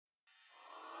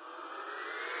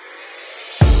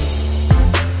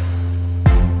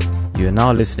You are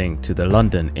now listening to the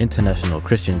London International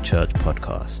Christian Church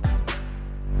podcast.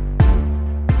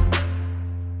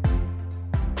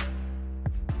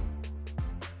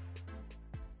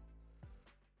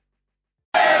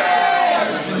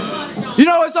 You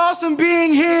know, it's awesome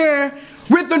being here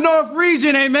with the North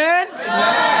region, amen?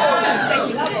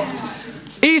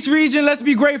 East region, let's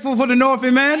be grateful for the North,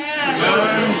 amen?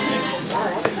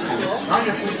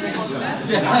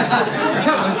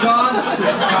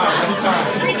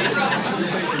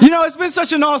 You know, it's been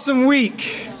such an awesome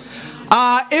week.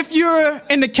 If you're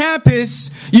in the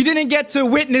campus, you didn't get to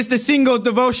witness the singles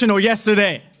devotional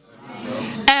yesterday.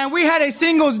 And we had a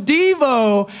singles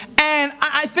devo, and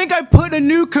I think I put a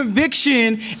new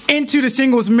conviction into the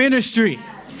singles ministry.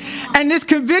 And this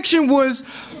conviction was,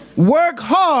 work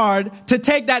hard to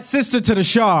take that sister to the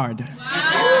shard.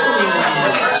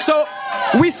 So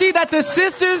we see that the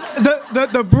sisters,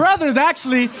 the brothers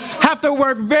actually have to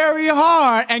work very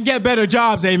hard and get better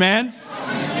jobs, amen?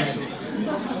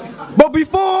 But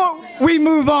before we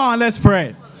move on, let's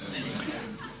pray.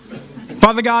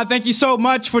 Father God, thank you so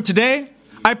much for today.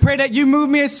 I pray that you move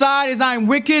me aside as I am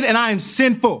wicked and I am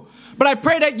sinful. But I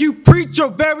pray that you preach your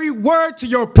very word to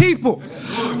your people.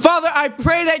 Father, I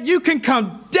pray that you can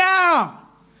come down,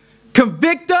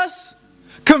 convict us,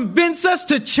 convince us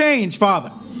to change,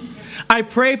 Father. I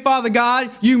pray, Father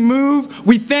God, you move.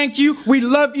 We thank you. We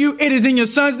love you. It is in your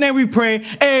Son's name we pray.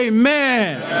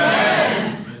 Amen.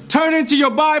 Amen. Turn into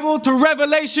your Bible to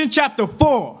Revelation chapter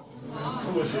 4.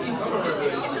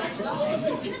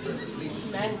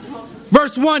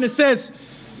 Verse 1, it says,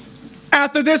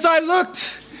 after this I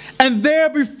looked, and there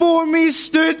before me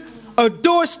stood a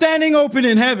door standing open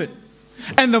in heaven.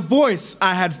 And the voice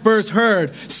I had first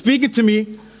heard speaking to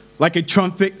me like a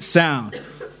trumpet sound.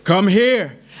 Come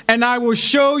here, and I will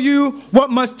show you what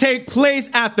must take place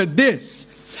after this.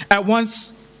 At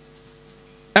once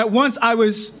I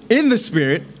was in the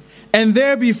Spirit, and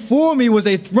there before me was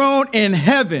a throne in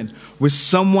heaven with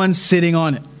someone sitting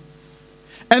on it.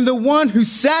 And the one who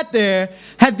sat there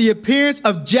had the appearance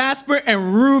of jasper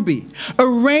and ruby. A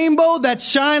rainbow that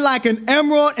shined like an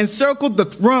emerald encircled the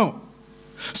throne.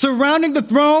 Surrounding the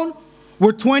throne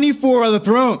were 24 other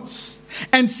thrones,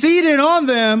 and seated on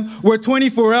them were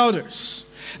 24 elders.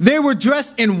 They were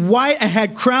dressed in white and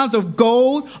had crowns of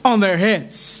gold on their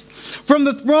heads. From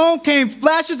the throne came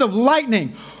flashes of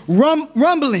lightning,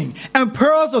 rumbling, and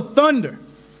peals of thunder.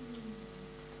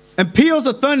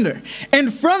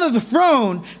 In front of the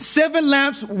throne, 7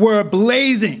 lamps were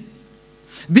blazing.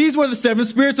 These were the 7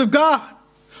 spirits of God.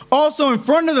 Also in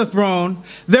front of the throne,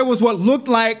 there was what looked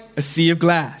like a sea of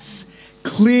glass,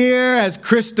 clear as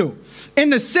crystal. In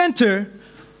the center,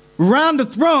 round the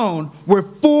throne, were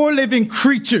 4 living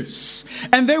creatures,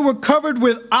 and they were covered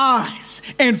with eyes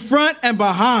in front and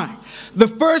behind. The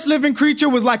first living creature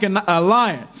was like a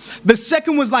lion. The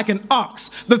second was like an ox.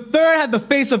 The third had the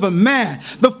face of a man.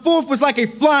 The fourth was like a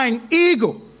flying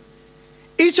eagle.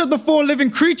 Each of the 4 living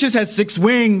creatures had 6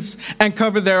 wings and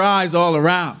covered their eyes all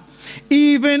around,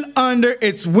 even under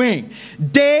its wing.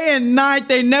 Day and night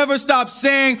they never stopped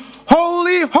saying,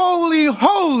 holy, holy,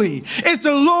 holy is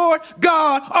the Lord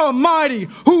God Almighty,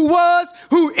 who was,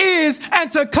 who is,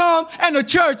 and to come. And the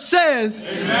church says,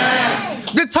 amen.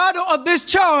 The title of this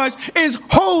charge is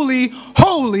Holy,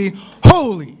 Holy,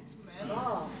 Holy.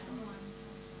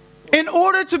 In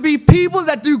order to be people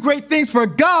that do great things for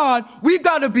God, we've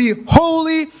got to be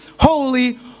holy,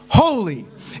 holy, holy.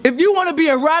 If you want to be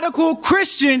a radical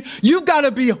Christian, you've got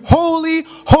to be holy,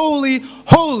 holy,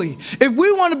 holy. If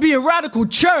we want to be a radical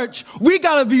church, we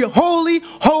got to be holy,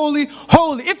 holy,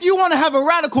 holy. If you want to have a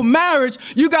radical marriage,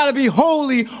 you got to be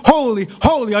holy, holy,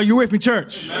 holy. Are you with me,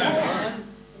 church? Amen.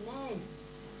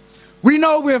 We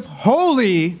know with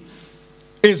holy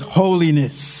is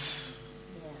holiness.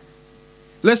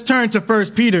 Let's turn to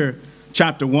 1 Peter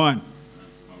chapter 1.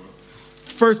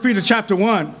 1 Peter chapter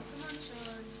 1.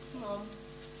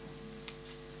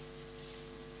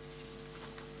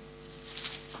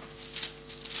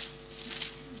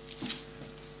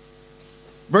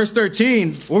 Verse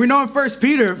 13, well, we know in 1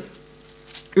 Peter,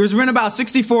 it was written about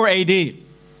 64 AD.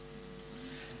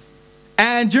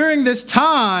 And during this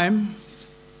time,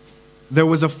 there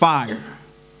was a fire,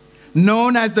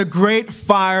 known as the Great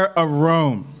Fire of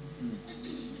Rome.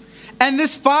 And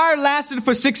this fire lasted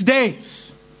for 6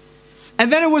 days.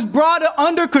 And then it was brought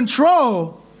under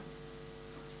control,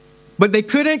 but they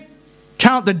couldn't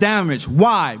count the damage.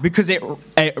 Why? Because it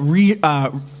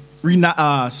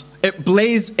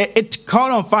blazed, it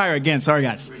caught on fire again. Sorry,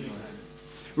 guys.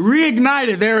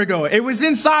 Reignited. There we go. It was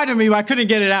inside of me, but I couldn't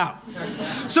get it out.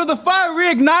 So the fire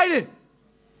reignited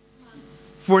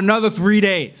for another 3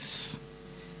 days.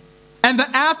 And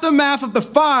the aftermath of the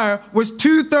fire was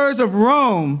 2/3 of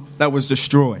Rome that was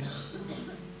destroyed.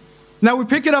 Now we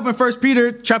pick it up in 1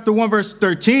 Peter chapter 1, verse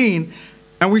 13,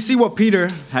 and we see what Peter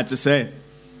had to say.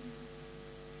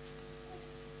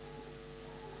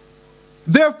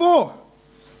 Therefore,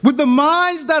 with the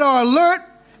minds that are alert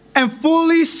and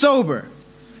fully sober,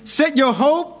 set your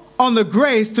hope on the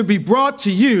grace to be brought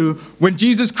to you when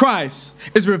Jesus Christ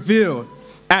is revealed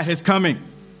at his coming.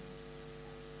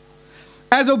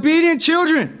 As obedient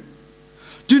children,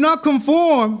 do not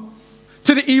conform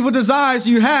to the evil desires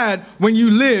you had when you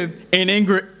lived in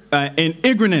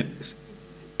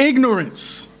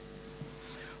ignorance.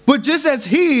 But just as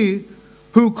he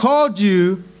who called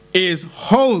you is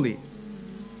holy,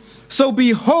 so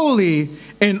be holy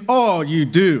in all you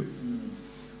do.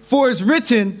 For it's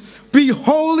written, be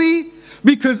holy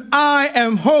because I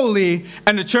am holy.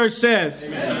 And the church says,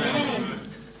 amen.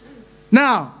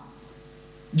 Now,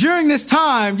 during this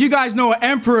time, you guys know an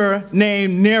emperor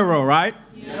named Nero, right?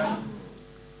 Yes.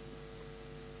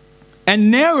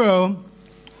 And Nero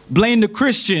blamed the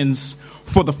Christians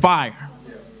for the fire.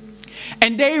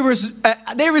 And they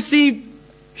received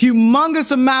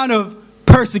humongous amount of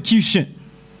persecution.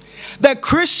 That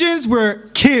Christians were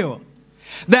killed.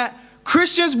 That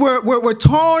Christians were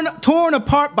torn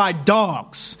apart by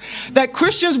dogs. That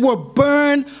Christians were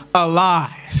burned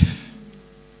alive.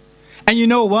 And you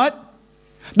know what?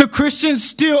 The Christians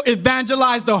still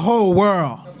evangelized the whole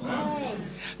world.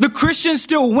 The Christians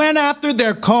still went after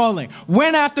their calling,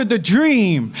 went after the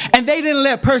dream, and they didn't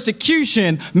let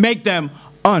persecution make them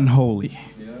unholy.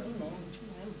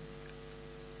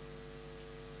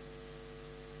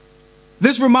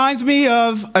 This reminds me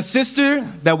of a sister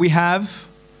that we have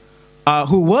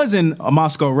who was in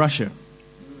Moscow, Russia.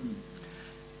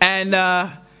 And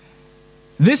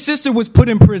this sister was put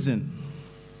in prison.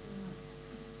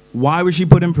 Why was she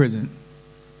put in prison?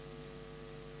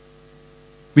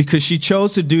 Because she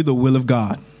chose to do the will of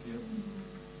God.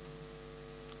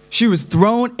 She was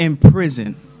thrown in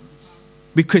prison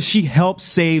because she helped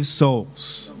save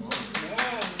souls.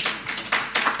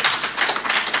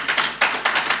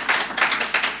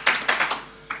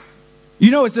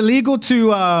 You know, it's illegal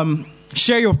to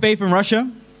share your faith in Russia.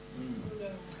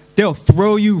 They'll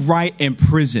throw you right in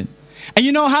prison. And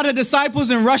you know how the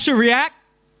disciples in Russia react?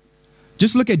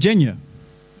 Just look at Jenya.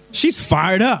 She's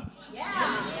fired up.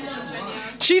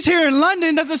 She's here in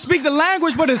London, doesn't speak the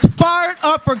language, but is fired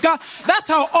up for God. That's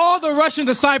how all the Russian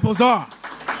disciples are.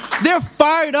 They're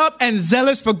fired up and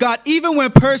zealous for God, even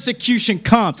when persecution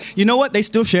comes. You know what? They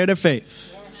still share their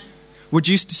faith. Would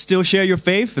you still share your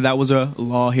faith if that was a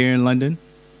law here in London?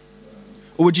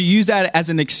 Or would you use that as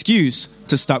an excuse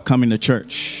to stop coming to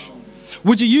church?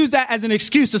 Would you use that as an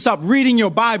excuse to stop reading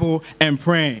your Bible and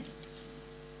praying?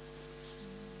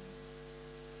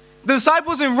 The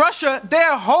disciples in Russia,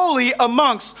 they're holy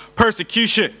amongst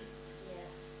persecution.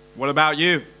 What about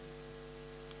you?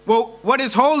 Well, what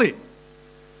is holy?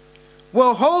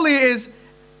 Well, holy is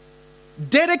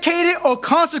dedicated or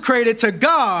consecrated to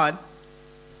God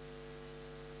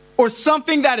or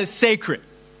something that is sacred.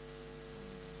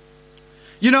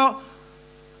 You know,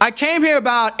 I came here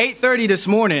about 8:30 this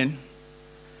morning,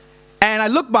 and I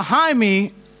looked behind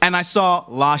me, and I saw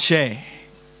Lachey.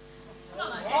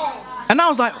 And I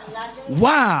was like,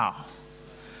 wow.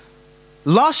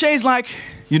 Lachey's like,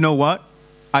 you know what?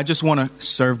 I just want to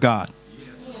serve God.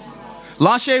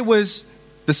 Lachey was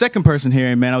the second person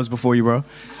here, man. I was before you, bro.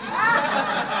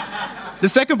 The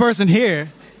second person here.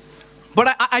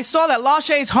 But I saw that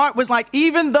Lachey's heart was like,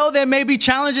 even though there may be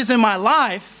challenges in my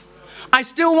life, I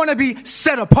still want to be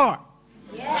set apart.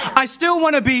 I still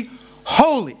want to be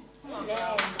holy.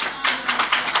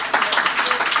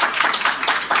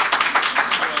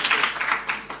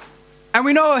 And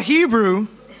we know a Hebrew,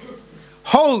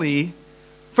 holy,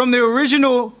 from the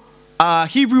original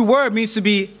Hebrew word means to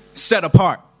be set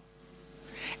apart.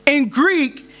 In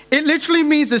Greek, it literally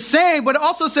means the same, but it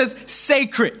also says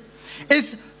sacred.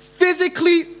 It's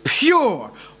physically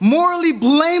pure, morally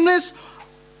blameless,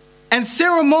 and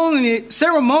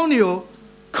ceremonial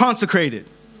consecrated.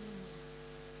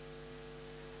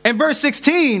 In verse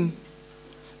 16,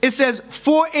 it says,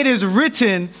 for it is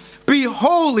written, be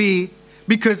holy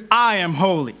because I am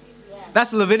holy.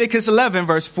 That's Leviticus 11,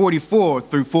 verse 44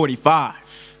 through 45.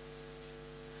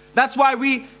 That's why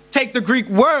we take the Greek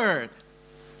word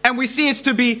and we see it's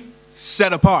to be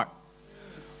set apart.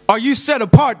 Are you set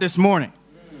apart this morning?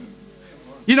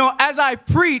 You know, as I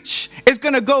preach, it's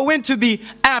going to go into the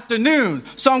afternoon.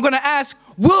 So I'm going to ask,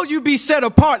 will you be set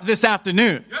apart this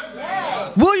afternoon?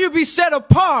 Yep. Will you be set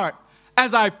apart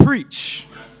as I preach?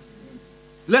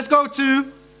 Let's go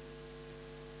to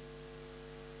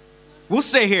We'll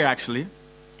stay here, actually.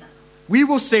 We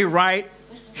will stay right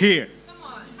here.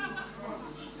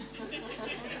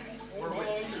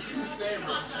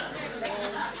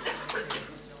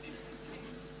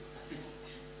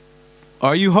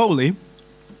 Are you holy,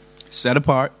 set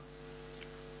apart,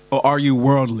 or are you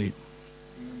worldly?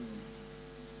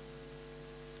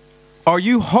 Are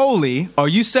you holy, are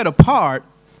you set apart,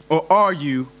 or are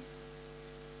you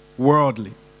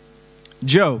worldly?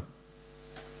 Joe,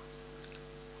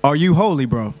 are you holy,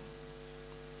 bro?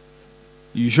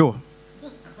 You sure?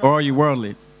 Or are you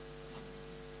worldly?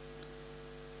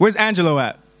 Where's Angelo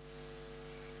at?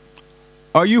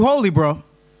 Are you holy, bro?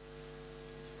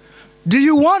 Do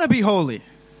you want to be holy?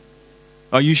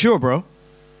 Are you sure, bro?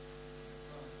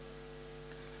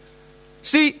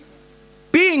 See,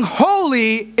 being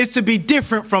holy is to be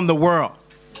different from the world.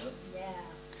 Yeah.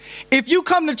 If you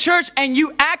come to church and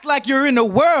you act like you're in the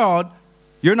world,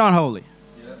 you're not holy.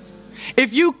 Yep.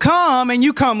 If you come and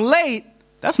you come late,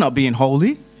 that's not being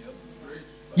holy. Yep.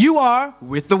 You are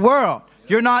with the world. Yep.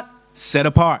 You're not set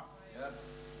apart. Yep.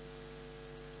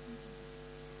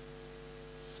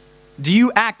 Do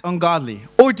you act ungodly?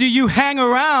 Or do you hang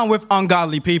around with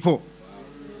ungodly people?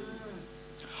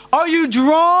 Are you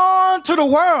drawn to the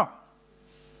world?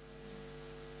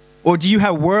 Or do you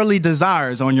have worldly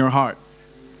desires on your heart?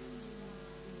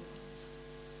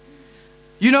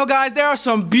 You know, guys, there are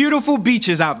some beautiful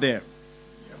beaches out there.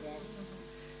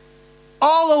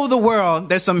 All over the world,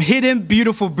 there's some hidden,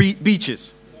 beautiful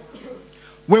beaches.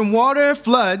 When water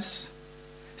floods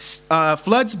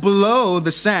below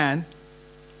the sand,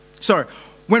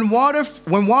 when water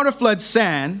floods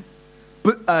sand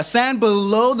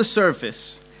below the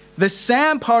surface, the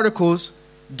sand particles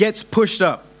gets pushed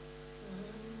up.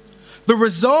 The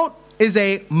result is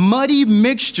a muddy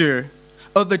mixture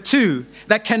of the two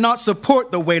that cannot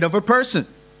support the weight of a person.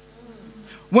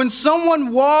 When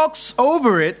someone walks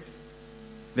over it,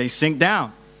 they sink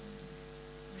down.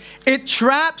 It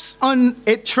traps known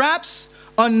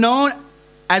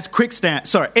as quicksand.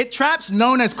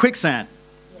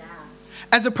 Yeah.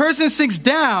 As a person sinks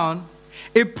down,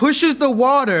 it pushes the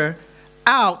water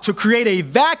out to create a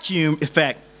vacuum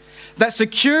effect that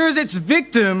secures its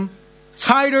victim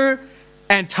tighter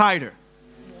and tighter.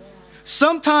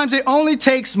 Sometimes it only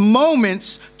takes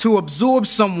moments to absorb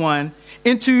someone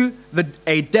into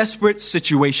a desperate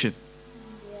situation,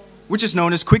 which is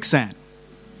known as quicksand.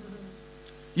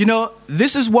 You know,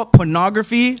 this is what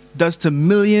pornography does to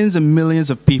millions and millions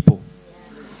of people.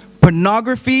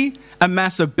 Pornography and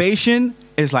masturbation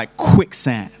is like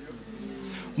quicksand.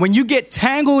 When you get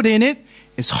tangled in it,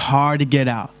 it's hard to get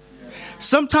out.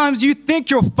 Sometimes you think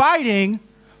you're fighting,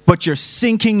 but you're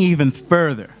sinking even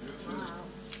further.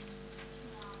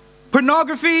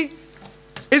 Pornography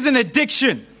is an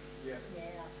addiction.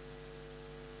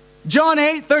 John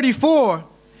 8:34,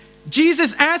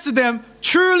 Jesus answered them,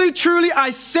 "Truly, truly,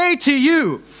 I say to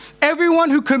you, everyone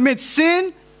who commits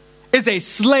sin is a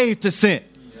slave to sin."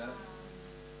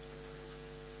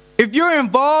 If you're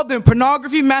involved in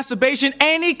pornography, masturbation,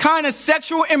 any kind of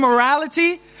sexual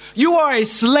immorality, you are a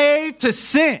slave to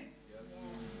sin.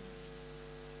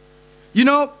 You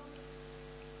know,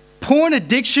 porn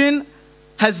addiction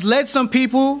has led some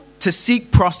people to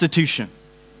seek prostitution.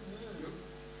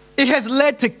 It has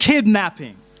led to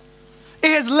kidnapping.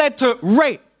 It has led to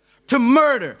rape, to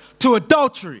murder, to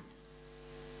adultery.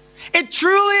 It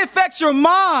truly affects your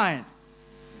mind,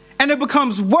 and it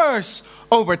becomes worse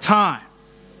over time.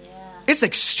 It's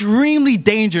extremely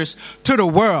dangerous to the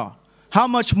world. How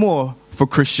much more for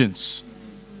Christians?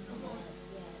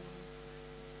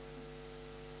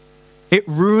 It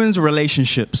ruins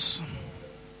relationships.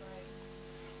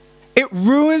 It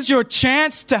ruins your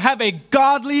chance to have a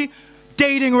godly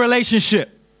dating relationship.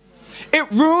 It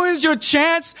ruins your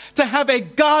chance to have a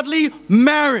godly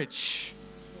marriage.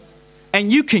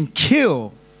 And you can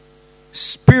kill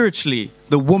spiritually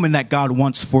the woman that God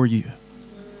wants for you.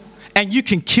 And you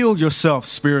can kill yourself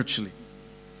spiritually.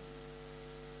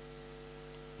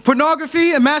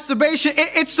 Pornography and masturbation,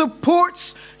 it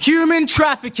supports human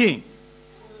trafficking.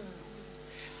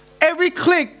 Every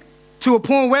click to a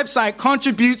porn website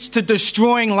contributes to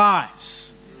destroying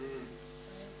lives.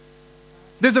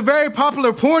 There's a very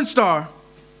popular porn star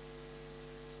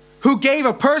who gave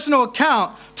a personal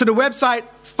account to the website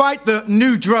Fight the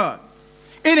New Drug.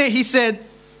 In it, he said,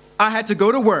 "I had to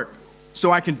go to work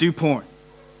so I can do porn,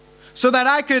 so that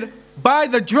I could buy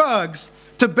the drugs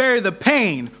to bury the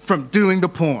pain from doing the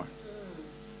porn."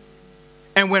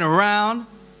 And went around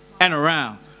and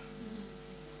around.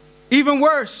 Even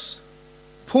worse,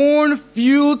 porn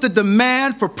fueled the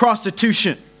demand for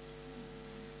prostitution.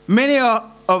 Many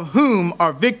of of whom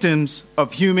are victims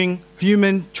of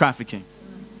human trafficking.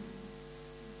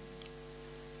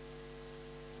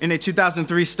 In a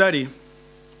 2003 study,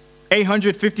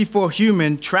 854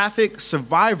 human traffic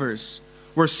survivors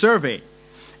were surveyed,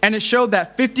 and it showed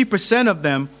that 50% of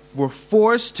them were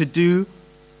forced to do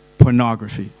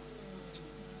pornography.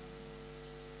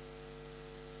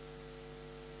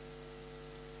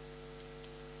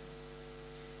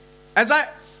 As I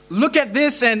look at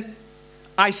this and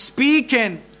I speak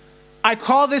and I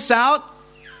call this out,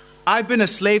 I've been a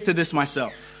slave to this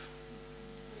myself.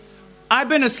 I've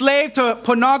been a slave to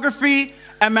pornography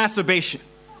and masturbation,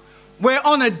 where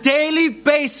on a daily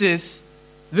basis,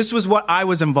 this was what I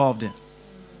was involved in.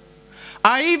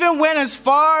 I even went as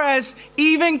far as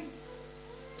even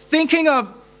thinking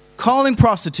of calling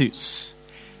prostitutes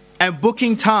and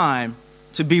booking time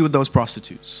to be with those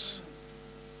prostitutes.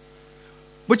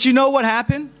 But you know what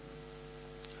happened?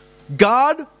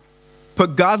 God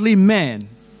put godly men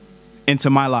into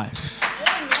my life.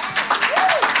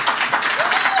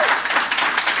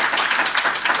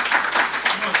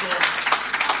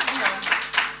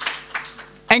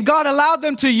 And God allowed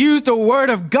them to use the word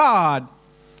of God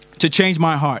to change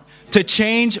my heart, to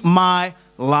change my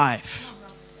life.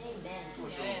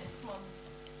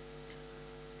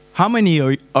 How many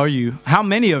are you? How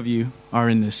many of you are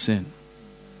in this sin?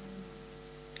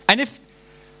 And if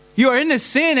you are in this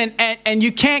sin and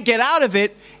you can't get out of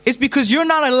it, it's because you're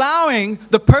not allowing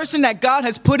the person that God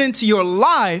has put into your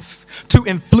life to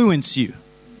influence you.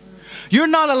 You're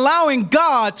not allowing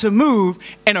God to move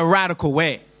in a radical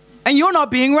way. And you're not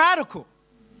being radical.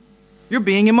 You're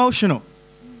being emotional.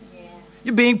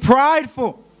 You're being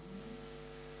prideful.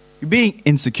 You're being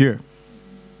insecure.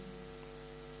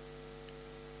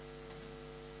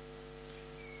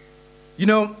 You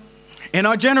know, in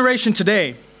our generation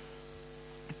today,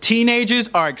 teenagers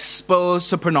are exposed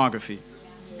to pornography.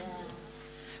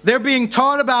 They're being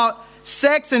taught about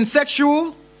sex and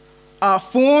sexual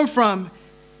form from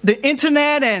the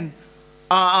internet and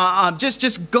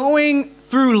just going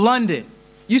through London.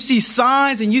 You see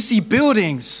signs and you see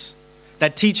buildings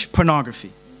that teach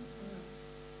pornography.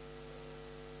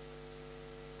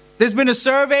 There's been a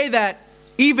survey that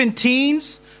even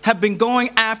teens have been going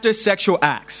after sexual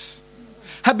acts,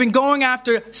 have been going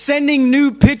after sending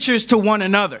nude pictures to one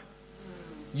another.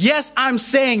 Yes, I'm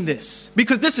saying this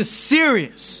because this is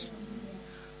serious.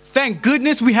 Thank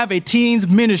goodness we have a teens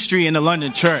ministry in the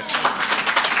London church.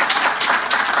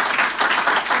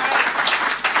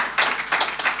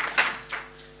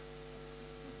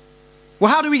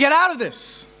 Well, how do we get out of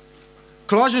this?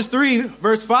 Colossians 3,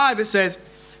 verse 5, it says,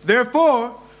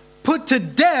 therefore, put to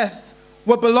death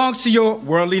what belongs to your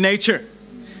worldly nature.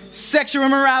 Sexual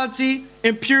immorality,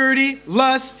 impurity,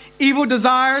 lust, evil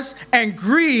desires, and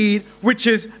greed, which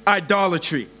is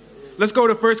idolatry. Let's go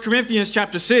to 1 Corinthians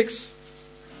chapter 6.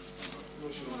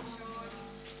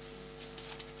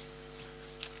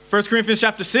 1 Corinthians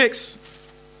chapter 6,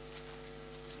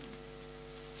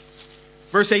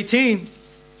 verse 18.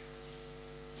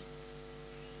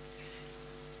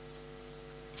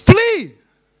 Flee!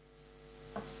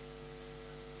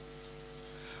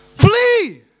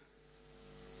 Flee!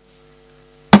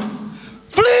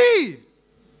 Flee!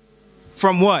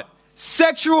 From what?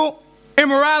 Sexual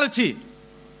immorality.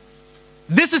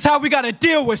 This is how we got to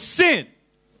deal with sin.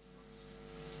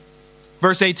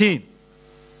 Verse 18.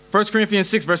 1 Corinthians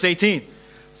 6, verse 18.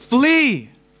 Flee.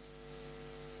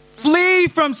 Flee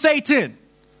from Satan.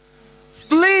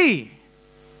 Flee.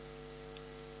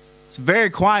 It's very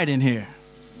quiet in here.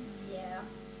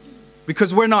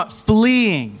 Because we're not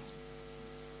fleeing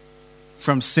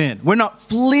from sin. We're not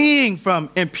fleeing from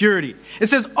impurity. It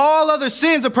says all other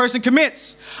sins a person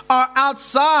commits are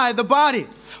outside the body.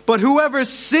 But whoever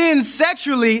sins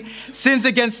sexually sins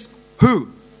against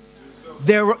who?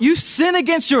 You sin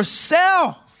against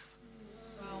yourself.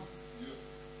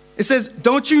 It says,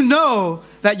 don't you know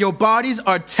that your bodies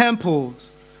are temples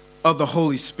of the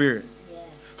Holy Spirit,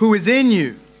 who is in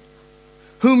you,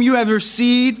 whom you have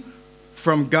received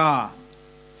from God.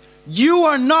 You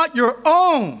are not your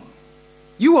own.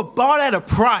 You were bought at a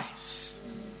price.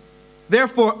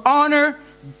 Therefore, honor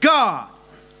God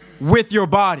with your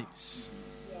bodies.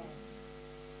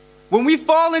 When we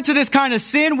fall into this kind of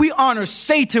sin, we honor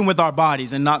Satan with our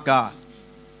bodies and not God.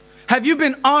 Have you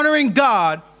been honoring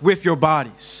God with your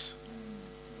bodies?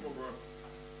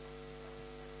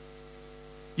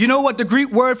 You know what the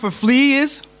Greek word for flee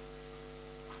is?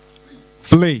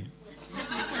 Flee.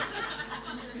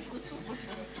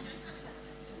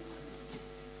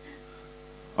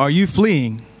 Are you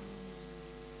fleeing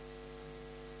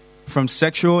from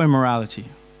sexual immorality?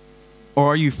 Or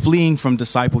are you fleeing from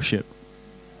discipleship?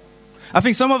 I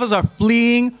think some of us are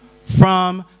fleeing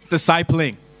from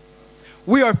discipling.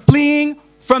 We are fleeing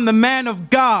from the man of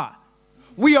God.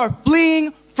 We are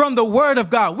fleeing from the word of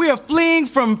God. We are fleeing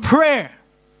from prayer,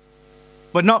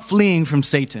 but not fleeing from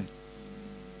Satan.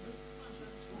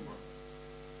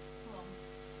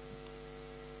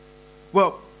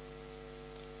 Well,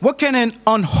 what can an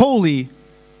unholy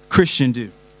Christian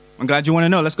do? I'm glad you want to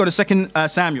know. Let's go to 2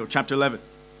 Samuel chapter 11.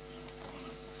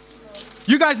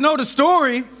 You guys know the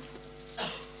story.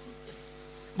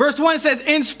 Verse 1 says,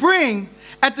 in spring,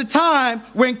 at the time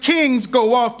when kings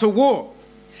go off to war,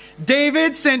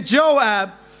 David sent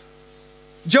Joab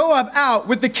out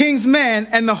with the king's men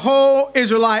and the whole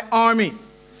Israelite army.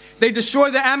 They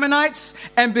destroyed the Ammonites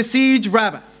and besieged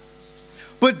Rabbah.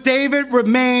 But David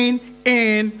remained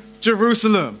in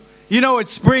Jerusalem. You know,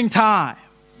 it's springtime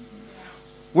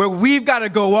where we've got to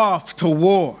go off to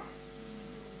war.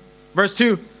 Verse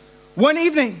 2, one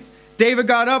evening, David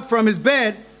got up from his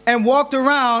bed and walked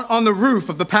around on the roof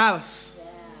of the palace.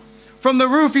 From the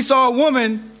roof, he saw a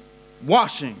woman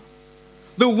washing.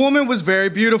 The woman was very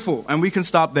beautiful, and we can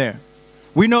stop there.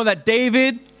 We know that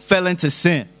David fell into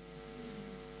sin.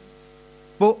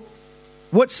 But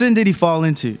what sin did he fall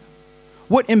into?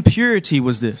 What impurity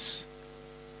was this?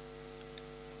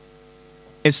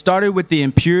 It started with the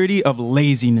impurity of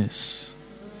laziness.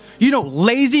 You know,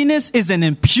 laziness is an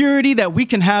impurity that we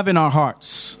can have in our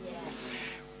hearts.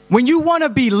 When you want to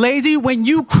be lazy, when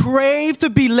you crave to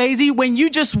be lazy, when you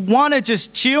just want to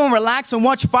just chill and relax and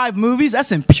watch 5 movies,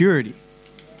 that's impurity.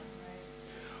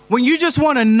 When you just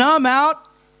want to numb out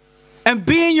and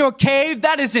be in your cave,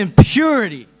 that is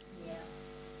impurity.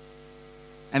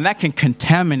 And that can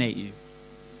contaminate you.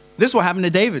 This is what happened to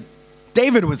David.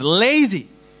 David was lazy.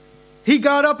 He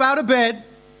got up out of bed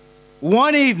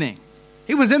one evening.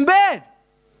 He was in bed.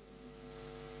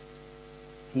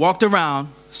 Walked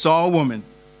around, saw a woman.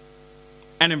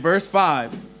 And in verse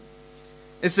 5,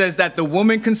 it says that the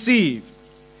woman conceived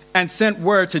and sent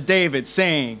word to David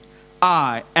saying,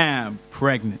 I am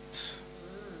pregnant.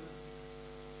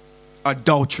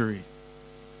 Adultery.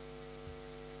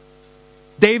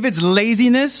 David's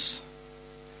laziness,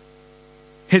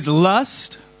 his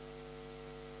lust,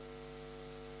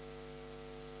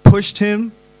 pushed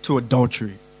him to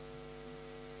adultery.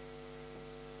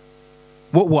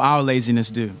 What will our laziness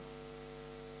do?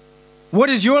 What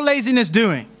is your laziness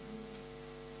doing?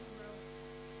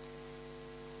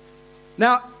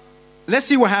 Now, let's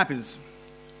see what happens.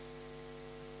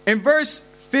 In verse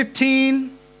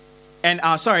 15,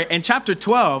 in chapter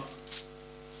 12,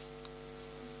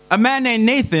 a man named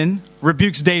Nathan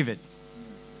rebukes David.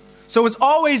 So it's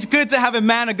always good to have a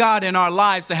man of God in our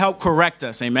lives to help correct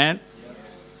us, amen?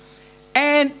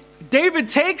 And David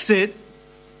takes it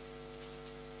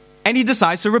and he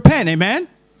decides to repent, amen?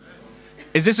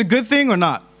 Is this a good thing or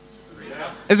not?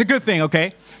 It's a good thing,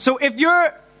 okay? So if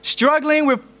you're struggling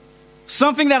with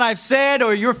something that I've said,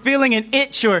 or you're feeling an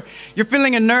itch, or you're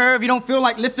feeling a nerve, you don't feel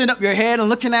like lifting up your head and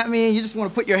looking at me, and you just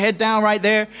want to put your head down right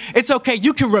there, it's okay.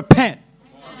 You can repent.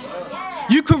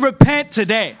 You can repent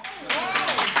today.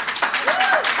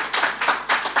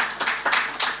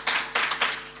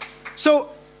 So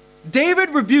David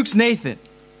rebukes Nathan.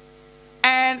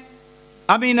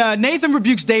 Nathan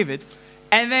rebukes David.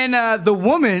 And then the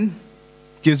woman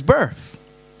gives birth.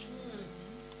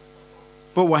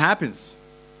 But what happens?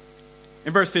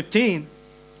 In verse 15,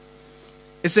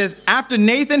 it says, after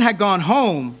Nathan had gone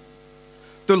home,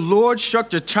 the Lord struck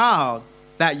the child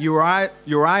that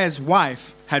Uriah's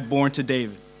wife had borne to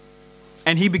David,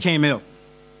 and he became ill.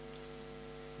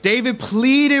 David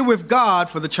pleaded with God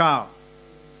for the child.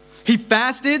 He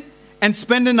fasted and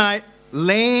spent the night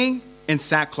laying in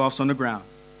sackcloths on the ground.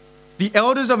 The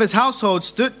elders of his household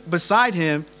stood beside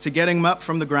him to get him up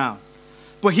from the ground.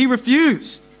 But he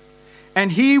refused,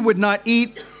 and he would not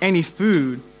eat any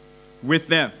food with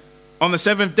them. On the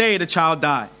 7th day, the child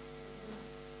died.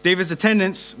 David's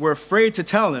attendants were afraid to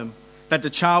tell him that the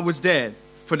child was dead,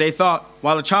 for they thought,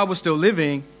 while the child was still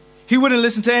living, he wouldn't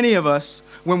listen to any of us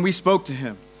when we spoke to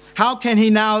him. How can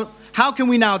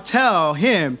we now tell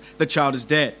him the child is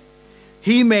dead?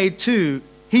 He may do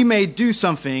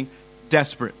something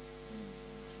desperate.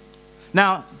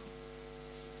 Now,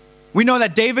 we know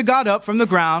that David got up from the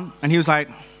ground and he was like,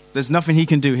 there's nothing he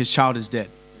can do. His child is dead.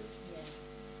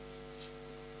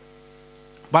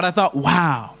 But I thought,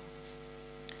 wow.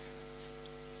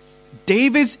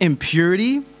 David's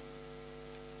impurity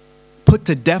put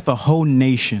to death a whole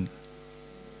nation.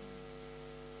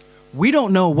 We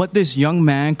don't know what this young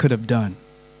man could have done.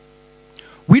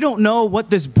 We don't know what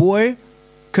this boy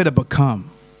could have become.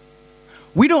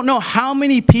 We don't know how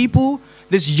many people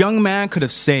this young man could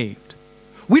have saved.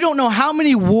 We don't know how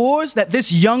many wars that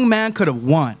this young man could have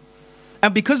won.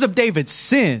 And because of David's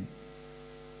sin,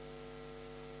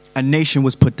 a nation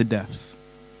was put to death.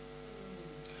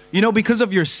 You know, because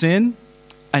of your sin,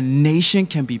 a nation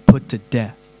can be put to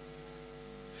death.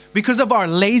 Because of our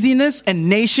laziness, a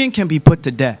nation can be put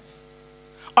to death.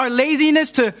 Our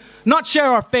laziness to not share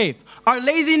our faith. Our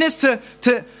laziness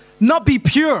to not be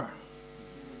pure.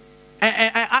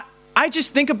 And I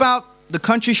just think about the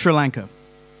country Sri Lanka.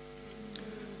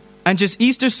 And just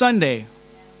Easter Sunday,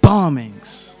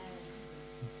 bombings.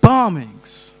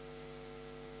 Bombings.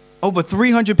 Over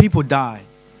 300 people died.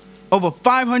 Over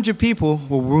 500 people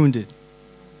were wounded.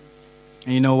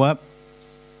 And you know what?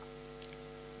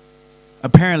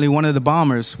 Apparently, one of the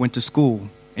bombers went to school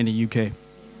in the UK.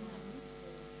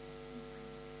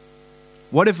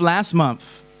 What if last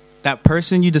month, that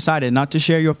person you decided not to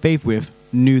share your faith with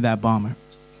knew that bomber?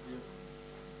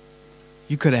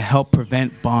 You could have helped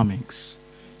prevent bombings.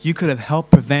 You could have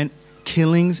helped prevent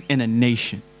killings in a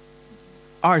nation.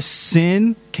 Our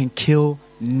sin can kill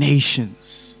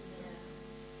nations.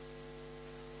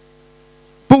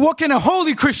 But what can a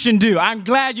holy Christian do? I'm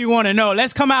glad you want to know.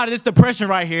 Let's come out of this depression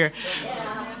right here.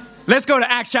 Let's go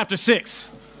to Acts chapter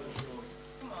 6.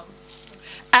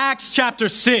 Acts chapter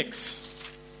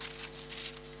 6.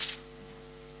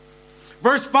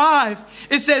 Verse 5,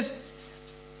 it says,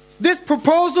 this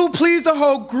proposal pleased the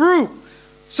whole group.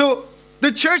 So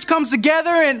the church comes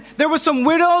together and there were some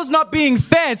widows not being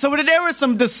fed. So there were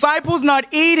some disciples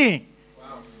not eating.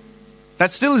 Wow.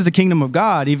 That still is the kingdom of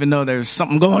God, even though there's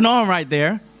something going on right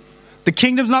there. The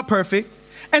kingdom's not perfect.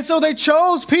 And so they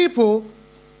chose people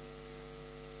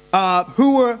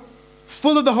who were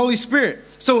full of the Holy Spirit.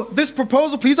 So this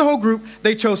proposal pleased the whole group.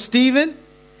 They chose Stephen,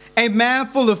 a man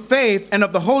full of faith and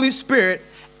of the Holy Spirit,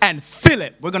 and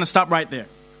Philip. We're going to stop right there.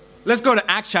 Let's go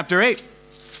to Acts chapter 8.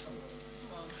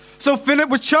 So Philip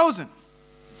was chosen.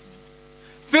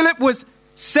 Philip was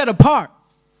set apart.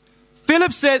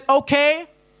 Philip said, okay,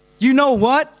 you know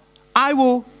what? I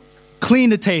will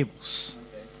clean the tables.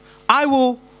 I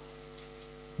will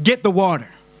get the water.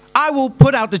 I will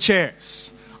put out the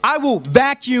chairs. I will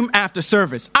vacuum after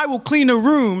service. I will clean the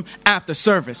room after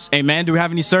service. Amen. Do we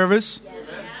have any service? Yes.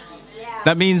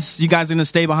 That means you guys are going to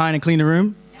stay behind and clean the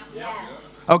room? Yes.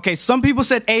 Okay, some people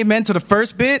said amen to the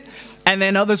first bit, and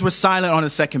then others were silent on the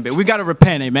second bit. We got to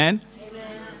repent, amen?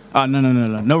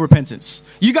 Amen. No repentance.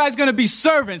 You guys going to be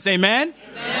servants, amen?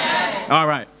 Amen. All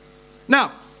right.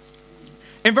 Now,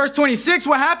 in verse 26,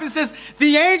 what happens is,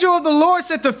 the angel of the Lord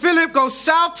said to Philip, go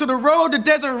south to the road, the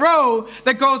desert road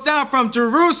that goes down from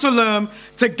Jerusalem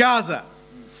to Gaza.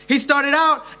 He started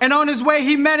out, and on his way,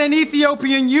 he met an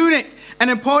Ethiopian eunuch, an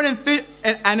important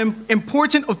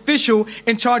official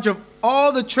in charge of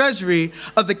all the treasury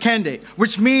of the Kende,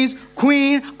 which means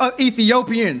Queen of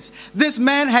Ethiopians. This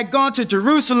man had gone to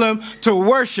Jerusalem to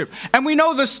worship. And we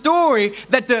know the story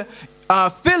that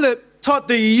Philip taught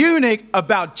the eunuch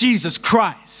about Jesus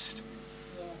Christ.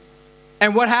 Yes.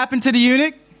 And what happened to the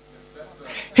eunuch?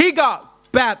 He got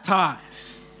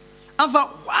baptized. I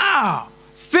thought, wow,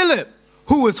 Philip,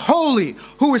 who was holy,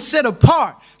 who was set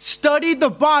apart, studied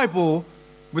the Bible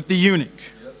with the eunuch.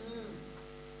 Yep.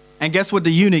 And guess what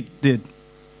the eunuch did?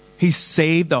 He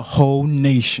saved the whole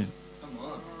nation.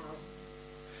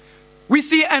 We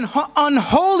see an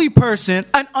unholy person,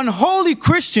 an unholy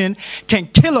Christian can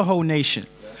kill a whole nation.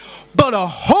 But a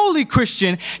holy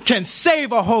Christian can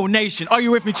save a whole nation. Are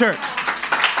you with me, church?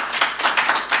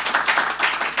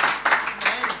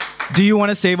 Do you want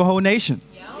to save a whole nation?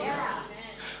 Yeah.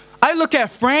 I look at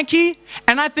Frankie,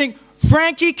 and I think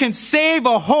Frankie can save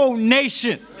a whole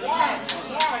nation. Yes.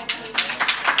 Yes.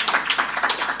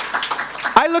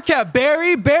 I look at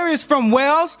Barry. Barry is from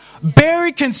Wales.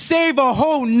 Barry can save a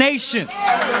whole nation.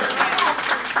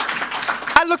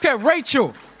 I look at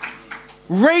Rachel.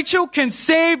 Rachel can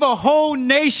save a whole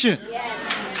nation. Yes.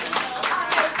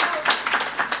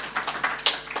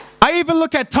 I even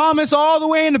look at Thomas all the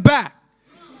way in the back.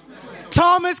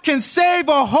 Thomas can save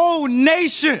a whole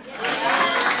nation.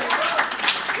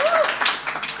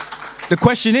 The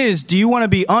question is, do you want to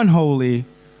be unholy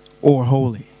or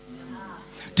holy?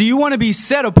 Do you want to be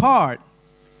set apart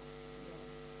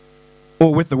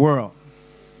or with the world?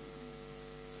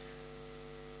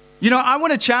 You know, I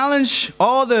want to challenge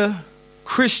all the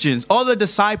Christians, all the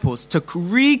disciples, to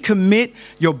recommit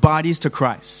your bodies to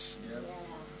Christ.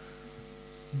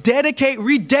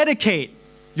 Rededicate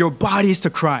your bodies to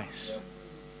Christ.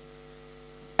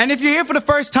 And if you're here for the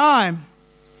first time,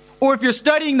 or if you're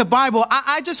studying the Bible,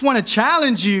 I just want to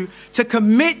challenge you to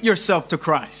commit yourself to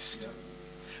Christ.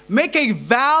 Make a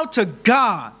vow to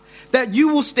God that you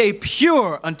will stay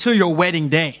pure until your wedding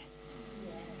day.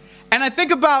 And I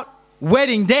think about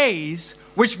wedding days,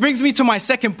 which brings me to my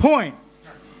second point,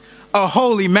 a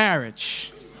holy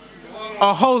marriage.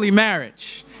 A holy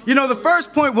marriage. You know, the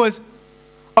first point was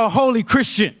a holy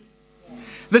Christian.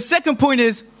 The second point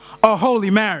is a holy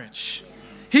marriage.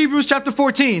 Hebrews chapter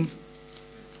 14.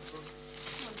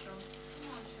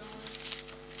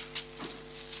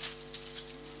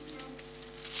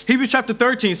 Hebrews chapter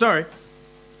 13, sorry.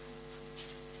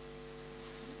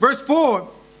 Verse 4,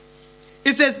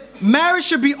 it says, marriage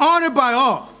should be honored by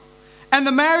all, and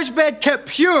the marriage bed kept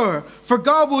pure, for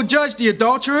God will judge the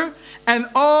adulterer and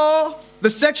all the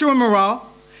sexual immoral.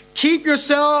 Keep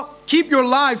your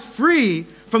lives free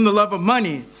from the love of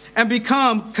money and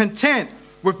become content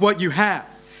with what you have.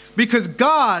 Because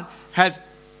God has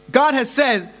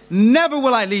said, never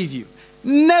will I leave you,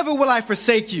 never will I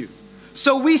forsake you.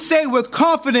 So we say with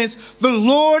confidence, the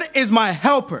Lord is my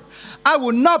helper. I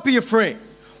will not be afraid.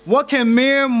 What can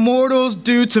mere mortals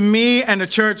do to me? And the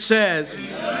church says,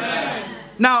 amen.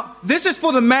 Now, this is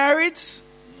for the marrieds.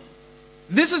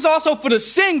 This is also for the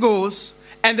singles.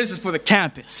 And this is for the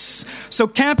campus. So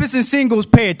campus and singles,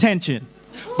 pay attention.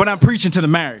 But I'm preaching to the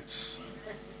marrieds.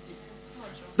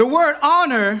 The word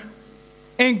honor,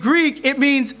 in Greek, it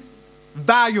means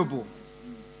valuable.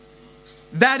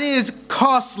 That is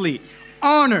costly.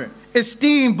 Honor,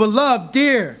 esteemed, beloved,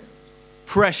 dear,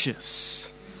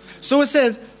 precious. So it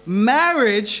says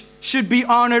marriage should be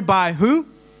honored by who?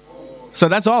 So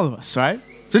that's all of us, right?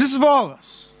 So this is for all of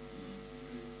us.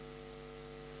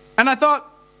 And I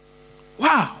thought,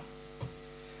 wow,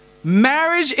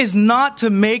 marriage is not to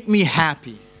make me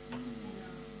happy.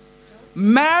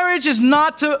 Marriage is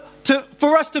not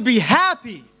for us to be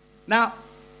happy. Now,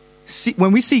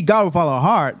 when we see God with all our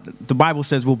heart, the Bible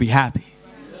says we'll be happy.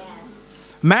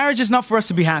 Marriage is not for us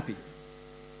to be happy.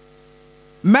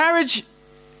 Marriage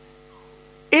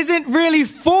isn't really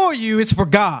for you, it's for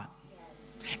God.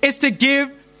 It's to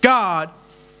give God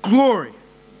glory.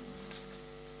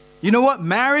 You know what?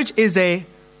 Marriage is a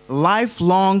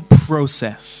lifelong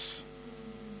process.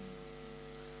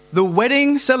 The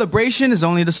wedding celebration is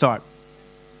only the start.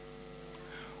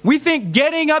 We think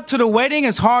getting up to the wedding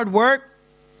is hard work.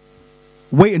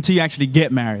 Wait until you actually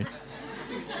get married.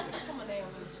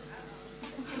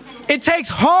 It takes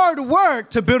hard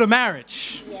work to build a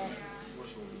marriage.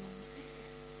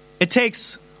 It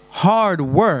takes hard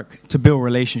work to build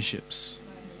relationships.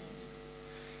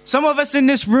 Some of us in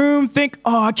this room think,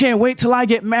 oh, I can't wait till I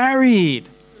get married.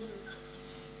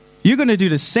 You're going to do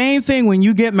the same thing when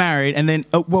you get married, and then,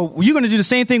 you're going to do the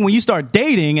same thing when you start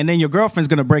dating, and then your girlfriend's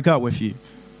going to break up with you.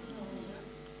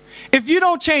 If you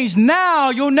don't change now,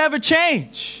 you'll never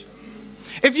change.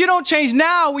 If you don't change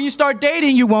now, when you start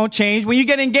dating, you won't change. When you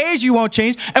get engaged, you won't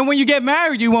change. And when you get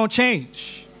married, you won't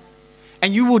change.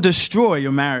 And you will destroy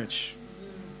your marriage.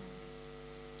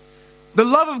 The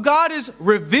love of God is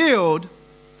revealed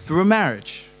through a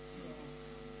marriage.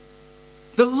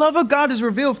 The love of God is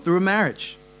revealed through a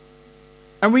marriage.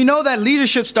 And we know that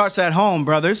leadership starts at home,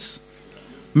 brothers.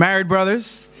 Married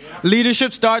brothers.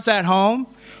 Leadership starts at home.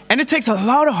 And it takes a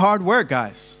lot of hard work,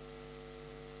 guys.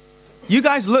 You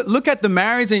guys look at the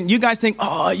marrieds and you guys think,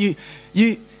 oh, you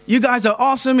guys are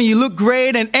awesome and you look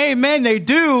great, and amen, they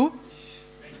do.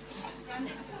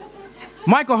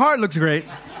 Michael Hart looks great.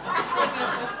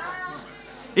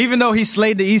 Even though he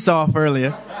slayed the Esau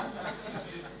earlier.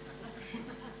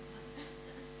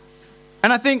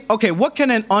 And I think, okay, what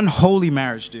can an unholy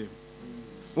marriage do?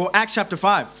 Well, Acts chapter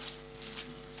 5.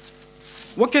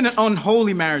 What can an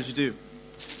unholy marriage do?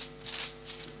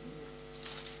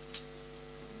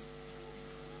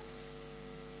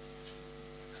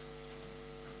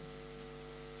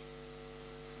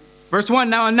 Verse 1,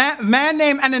 now a man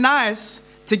named Ananias,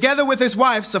 together with his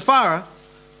wife Sapphira,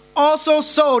 also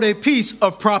sold a piece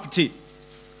of property.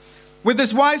 With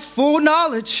his wife's full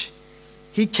knowledge,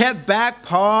 he kept back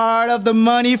part of the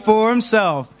money for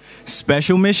himself.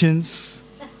 Special missions.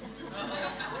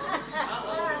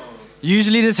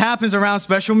 Usually this happens around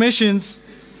special missions.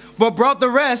 But brought the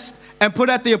rest and put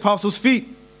at the apostles' feet.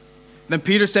 Then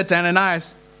Peter said to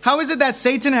Ananias, how is it that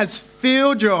Satan has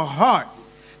filled your heart,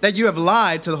 that you have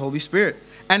lied to the Holy Spirit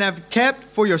and have kept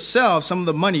for yourself some of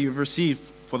the money you've received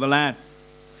for the land?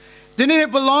 Didn't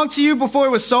it belong to you before it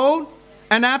was sold?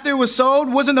 And after it was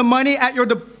sold, wasn't the money at your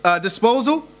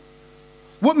disposal?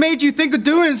 What made you think of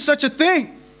doing such a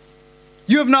thing?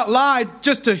 You have not lied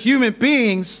just to human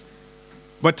beings,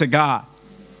 but to God.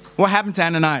 What happened to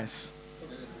Ananias?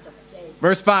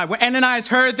 Verse 5, when Ananias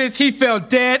heard this, he fell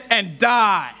dead and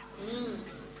died.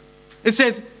 It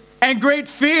says, and great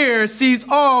fear seized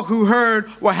all who heard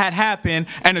what had happened.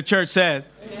 And the church says,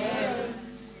 amen.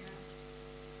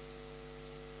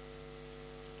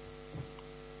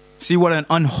 See what an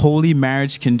unholy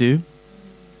marriage can do?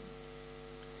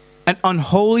 An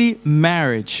unholy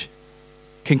marriage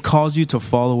can cause you to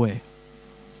fall away.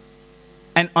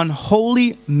 An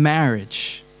unholy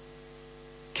marriage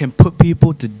can put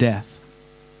people to death.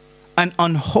 An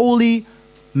unholy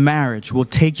marriage will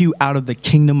take you out of the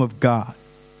kingdom of God.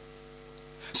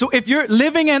 So if you're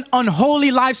living an unholy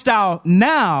lifestyle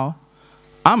now,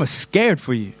 I'm scared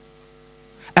for you.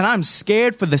 And I'm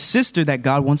scared for the sister that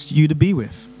God wants you to be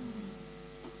with.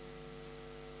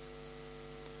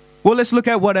 Well, let's look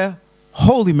at what a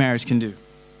holy marriage can do.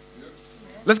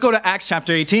 Let's go to Acts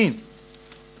chapter 18.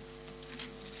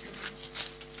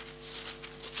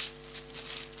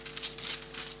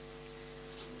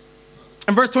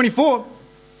 In verse 24,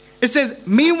 it says,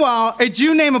 meanwhile, a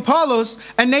Jew named Apollos,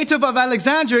 a native of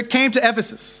Alexandria, came to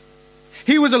Ephesus.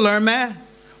 He was a learned man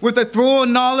with a thorough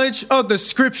knowledge of the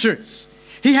scriptures.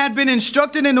 He had been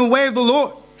instructed in the way of the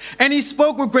Lord, and he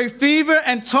spoke with great fervor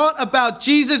and taught about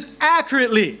Jesus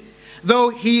accurately, though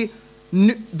he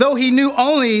knew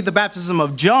only the baptism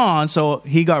of John, so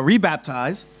he got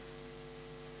rebaptized.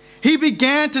 He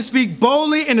began to speak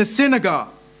boldly in the synagogue.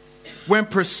 When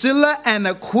Priscilla and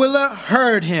Aquila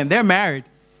heard him, they're married,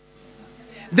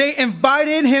 they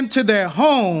invited him to their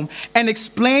home and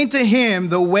explained to him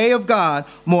the way of God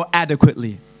more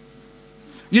adequately.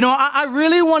 You know, I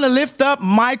really want to lift up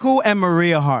Michael and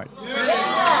Maria Hart.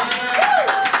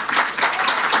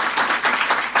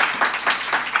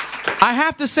 I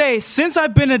have to say, since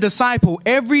I've been a disciple,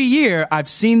 every year I've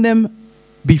seen them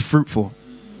be fruitful.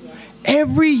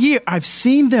 Every year I've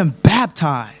seen them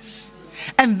baptize.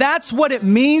 And that's what it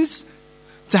means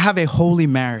to have a holy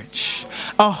marriage.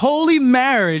 A holy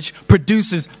marriage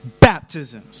produces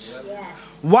baptisms.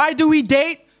 Why do we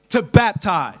date? To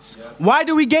baptize. Why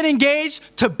do we get engaged?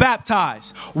 To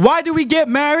baptize. Why do we get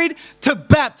married? To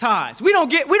baptize. We don't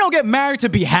get married to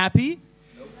be happy.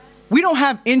 We don't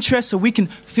have interest so we can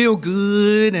feel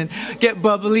good and get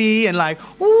bubbly and like,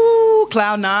 ooh,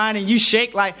 cloud nine, and you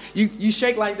shake like you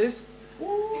shake like this.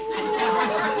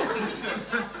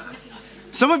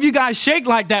 Some of you guys shake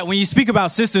like that when you speak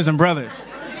about sisters and brothers.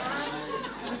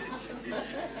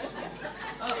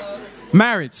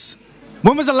 Marrieds.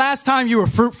 When was the last time you were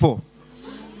fruitful?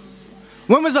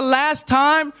 When was the last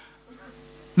time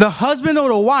the husband or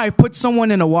the wife put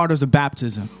someone in the waters of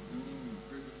baptism?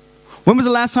 When was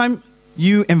the last time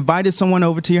you invited someone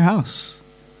over to your house?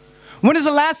 When is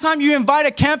the last time you invite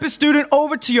a campus student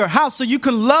over to your house so you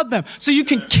can love them, so you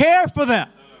can care for them,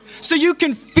 so you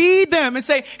can feed them and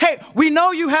say, hey, we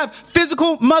know you have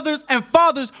physical mothers and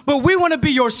fathers, but we want to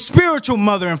be your spiritual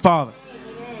mother and father.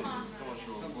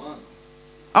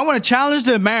 I want to challenge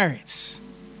the marrieds.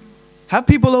 Have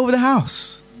people over the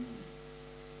house.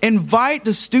 Invite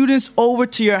the students over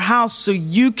to your house so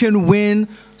you can win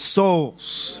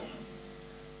souls.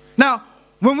 Now,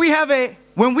 when we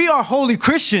are holy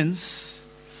Christians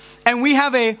and we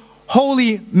have a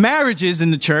holy marriages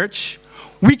in the church,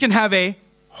 we can have a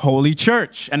holy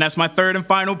church. And that's my third and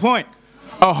final point.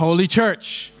 A holy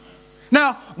church.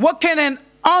 Now, what can an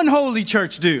unholy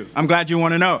church do? I'm glad you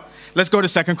want to know. Let's go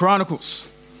to 2 Chronicles.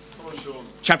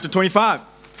 Chapter 25.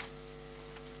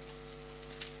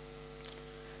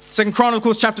 2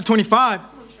 Chronicles chapter 25.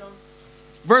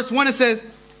 Verse 1, it says,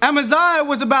 Amaziah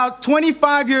was about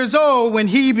 25 years old when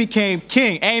he became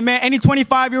king. Amen. Any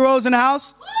 25-year-olds in the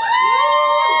house?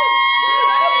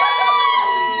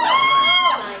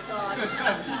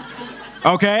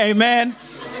 Okay, amen.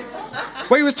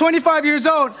 Well, he was 25 years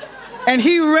old, and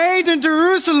he reigned in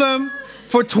Jerusalem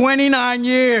for 29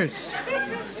 years.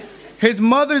 His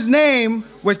mother's name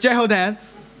was Jehoadan.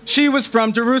 She was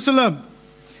from Jerusalem.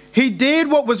 He did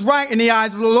what was right in the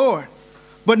eyes of the Lord,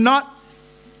 but not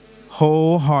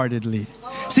wholeheartedly.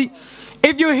 See,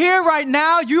 if you're here right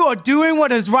now, you are doing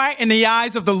what is right in the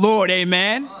eyes of the Lord,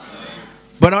 amen?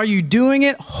 But are you doing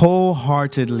it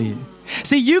wholeheartedly?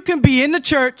 See, you can be in the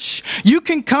church, you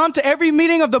can come to every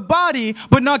meeting of the body,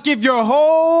 but not give your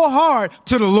whole heart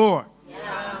to the Lord.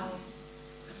 Yeah.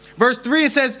 Verse 3,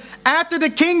 it says, after the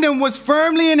kingdom was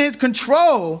firmly in his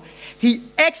control, he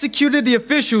executed the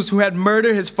officials who had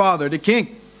murdered his father, the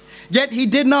king. Yet he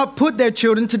did not put their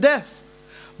children to death,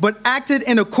 but acted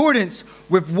in accordance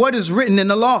with what is written in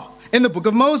the law, in the book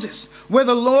of Moses, where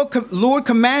the Lord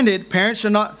commanded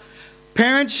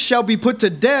parents shall be put to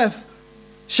death.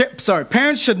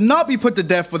 Parents should not be put to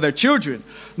death for their children,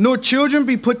 nor children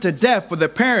be put to death for their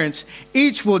parents.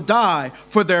 Each will die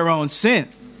for their own sin.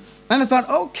 And I thought,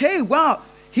 okay, wow,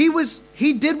 he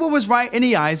did what was right in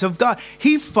the eyes of God.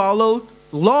 He followed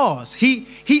laws. He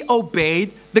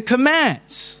obeyed the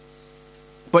commands,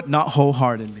 but not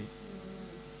wholeheartedly.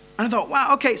 And I thought,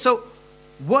 wow, okay, so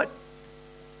what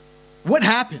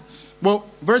happens? Well,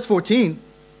 verse 14,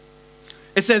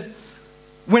 it says,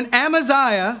 when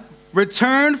Amaziah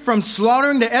returned from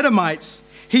slaughtering the Edomites,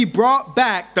 he brought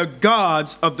back the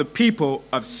gods of the people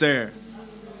of Seir.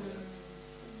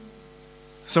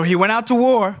 So he went out to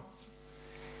war.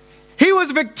 He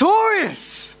was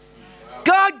victorious.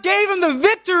 God gave him the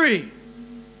victory.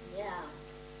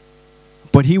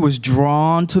 But he was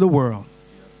drawn to the world.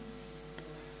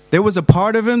 There was a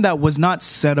part of him that was not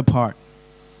set apart.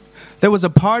 There was a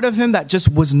part of him that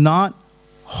just was not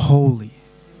holy.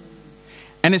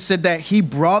 And it said that he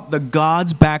brought the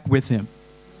gods back with him.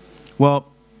 Well,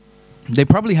 they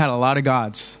probably had a lot of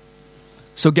gods.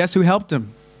 So guess who helped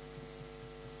him?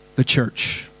 The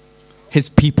church, his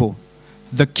people,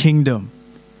 the kingdom.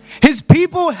 His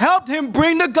people helped him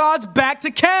bring the gods back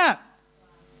to camp.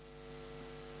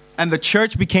 And the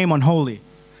church became unholy.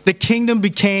 The kingdom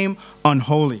became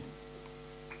unholy.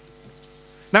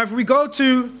 Now, if we go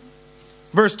to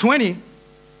verse 20,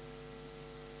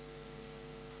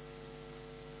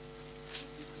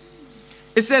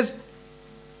 it says,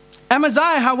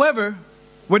 Amaziah, however,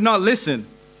 would not listen.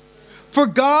 For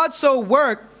God so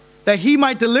worked that he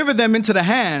might deliver them into the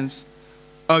hands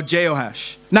of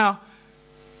Jehoash. Now,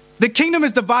 the kingdom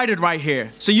is divided right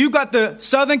here. So you got the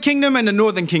southern kingdom and the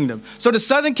northern kingdom. So the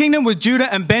southern kingdom was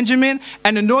Judah and Benjamin,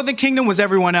 and the northern kingdom was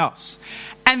everyone else.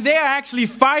 And they're actually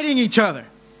fighting each other.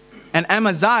 And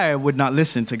Amaziah would not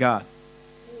listen to God.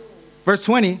 Verse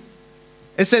 20,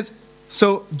 it says,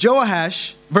 so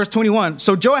Joash, verse 21,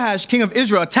 so Joash, king of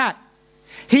Israel, attacked.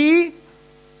 He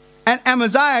and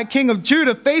Amaziah, king of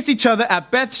Judah, faced each other at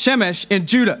Beth Shemesh in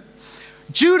Judah.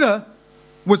 Judah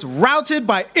was routed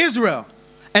by Israel,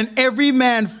 and every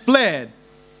man fled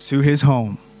to his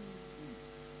home.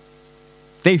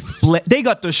 They fled. They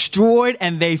got destroyed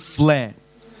and they fled.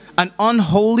 An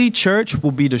unholy church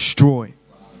will be destroyed.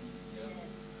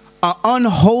 An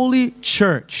unholy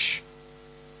church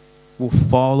will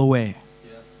fall away.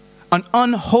 An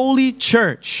unholy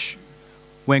church,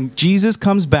 when Jesus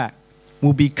comes back,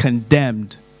 will be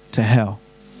condemned to hell.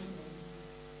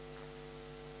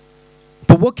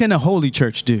 But what can a holy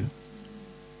church do?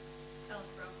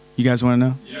 You guys want to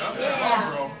know?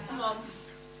 Yeah. Come on.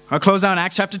 I'll close out in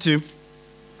Acts chapter 2.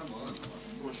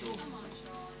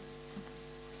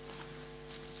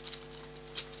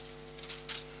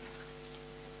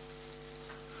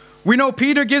 We know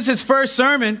Peter gives his first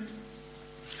sermon,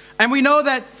 and we know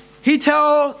that he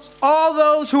tells all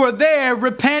those who are there,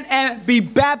 repent and be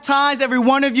baptized, every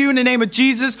one of you, in the name of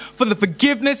Jesus, for the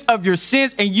forgiveness of your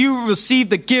sins, and you will receive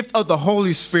the gift of the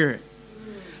Holy Spirit.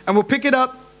 And we'll pick it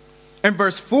up in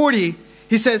verse 40.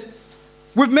 He says,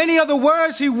 with many other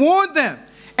words, he warned them,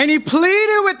 and he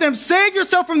pleaded with them, save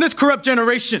yourself from this corrupt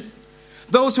generation.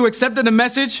 Those who accepted the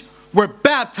message were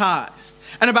baptized,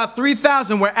 and about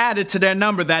 3,000 were added to their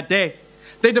number that day.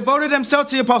 They devoted themselves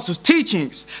to the apostles'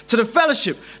 teachings, to the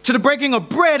fellowship, to the breaking of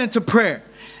bread, and to prayer.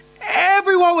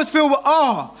 Everyone was filled with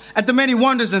awe at the many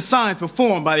wonders and signs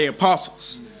performed by the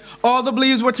apostles. All the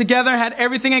believers were together, had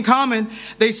everything in common.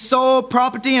 They sold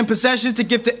property and possessions to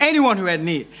give to anyone who had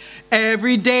need.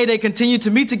 Every day they continued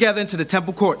to meet together into the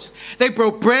temple courts. They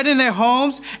broke bread in their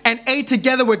homes and ate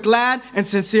together with glad and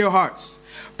sincere hearts,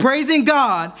 praising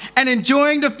God and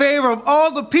enjoying the favor of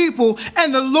all the people,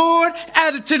 and the Lord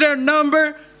added to their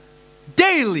number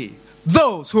daily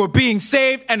those who are being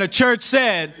saved. And the church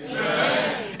said,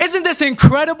 amen. Isn't this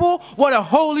incredible what a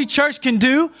holy church can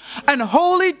do? A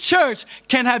holy church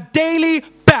can have daily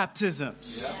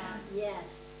baptisms. Yeah. Yes.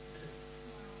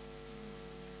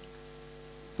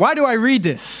 Why do I read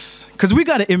this? Because we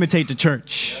got to imitate the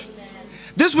church. Amen.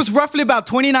 This was roughly about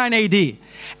 29 AD.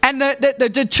 And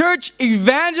the church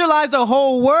evangelized the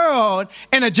whole world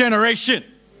in a generation.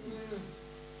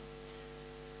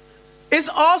 It's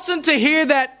awesome to hear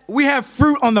that we have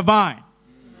fruit on the vine.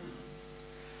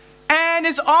 And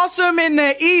it's awesome in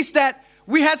the East that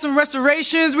we had some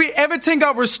restorations. Everything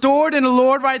got restored in the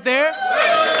Lord right there.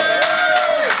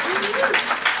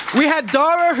 We had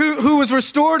Dara who was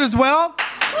restored as well.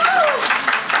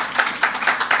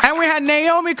 And we had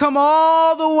Naomi come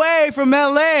all the way from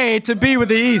LA to be with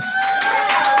the East.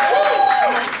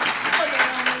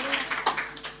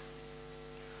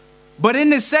 But in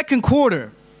the second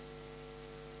quarter,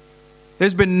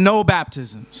 there's been no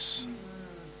baptisms.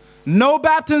 No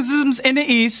baptisms in the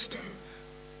East,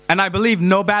 and I believe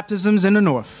no baptisms in the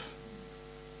North.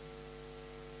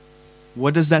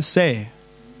 What does that say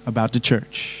about the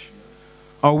church?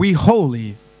 Are we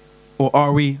holy or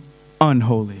are we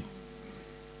unholy?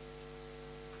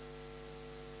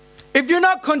 If you're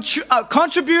not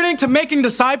contributing to making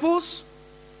disciples,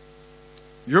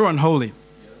 you're unholy.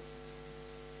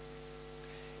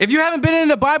 If you haven't been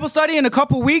in a Bible study in a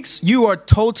couple weeks, you are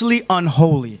totally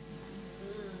unholy.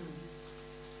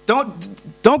 Don't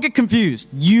get confused.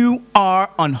 You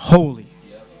are unholy.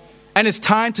 And it's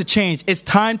time to change. It's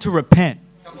time to repent.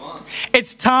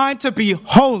 It's time to be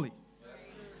holy.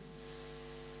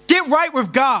 Get right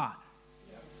with God.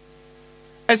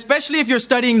 Especially if you're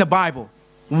studying the Bible.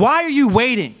 Why are you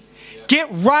waiting? Get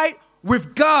right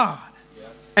with God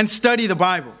and study the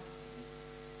Bible.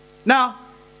 Now,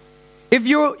 if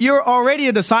you're already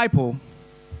a disciple,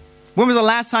 when was the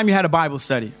last time you had a Bible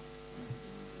study?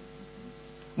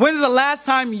 When was the last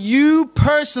time you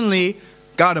personally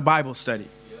got a Bible study?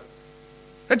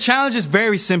 The challenge is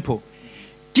very simple.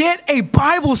 Get a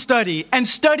Bible study and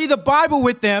study the Bible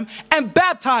with them and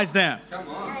baptize them. Come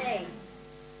on.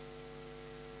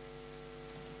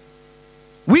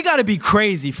 We got to be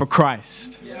crazy for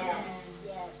Christ. Yes.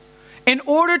 In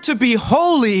order to be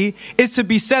holy is to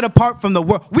be set apart from the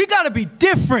world. We got to be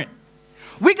different.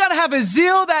 We got to have a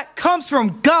zeal that comes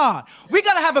from God. We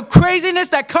got to have a craziness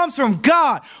that comes from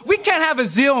God. We can't have a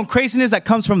zeal and craziness that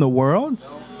comes from the world.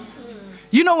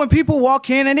 You know, when people walk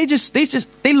in and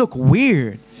they look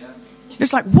weird.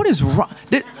 It's like, what is wrong?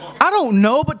 I don't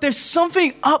know, but there's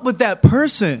something up with that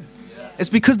person. It's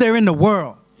because they're in the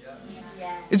world.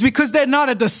 It's because they're not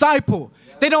a disciple.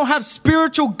 They don't have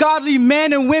spiritual, godly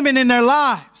men and women in their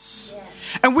lives.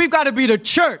 And we've got to be the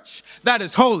church that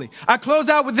is holy. I close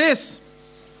out with this.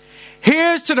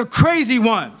 Here's to the crazy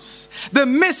ones, the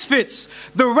misfits,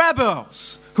 the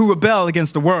rebels who rebel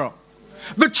against the world,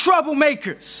 the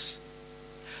troublemakers,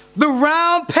 the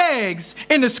round pegs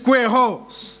in the square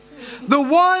holes, the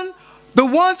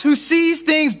ones who sees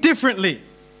things differently.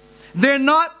 They're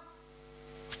not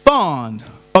fond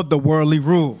of the worldly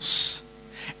rules,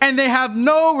 and they have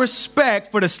no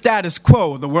respect for the status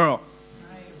quo of the world.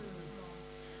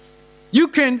 You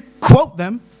can quote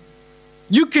them,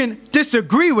 you can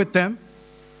disagree with them,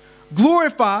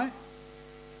 glorify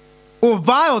or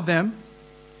vile them,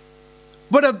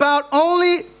 but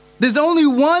there's only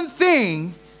one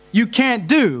thing you can't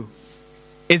do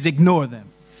is ignore them.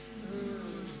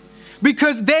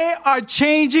 Because they are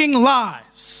changing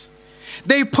lives.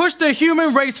 They push the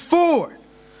human race forward,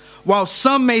 while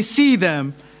some may see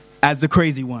them as the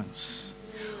crazy ones.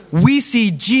 We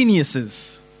see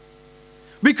geniuses.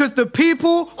 Because the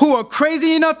people who are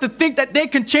crazy enough to think that they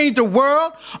can change the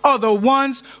world are the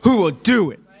ones who will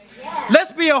do it. Yeah.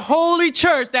 Let's be a holy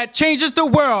church that changes the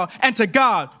world, and to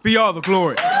God be all the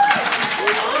glory.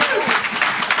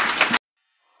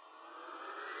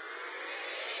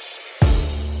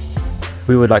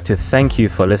 We would like to thank you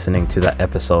for listening to that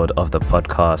episode of the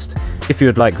podcast. If you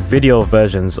would like video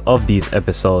versions of these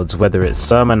episodes, whether it's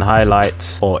sermon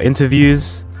highlights or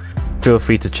interviews, feel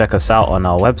free to check us out on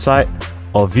our website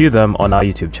or view them on our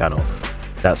YouTube channel.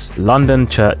 That's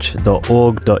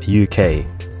londonchurch.org.uk.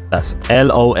 That's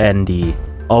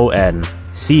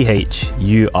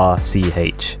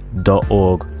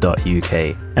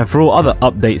LONDONCHURCH.org.uk. And for all other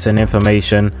updates and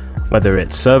information, whether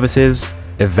it's services,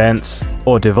 events,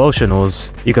 or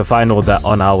devotionals, you can find all that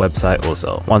on our website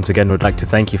also. Once again, we'd like to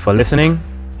thank you for listening,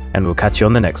 and we'll catch you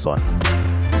on the next one.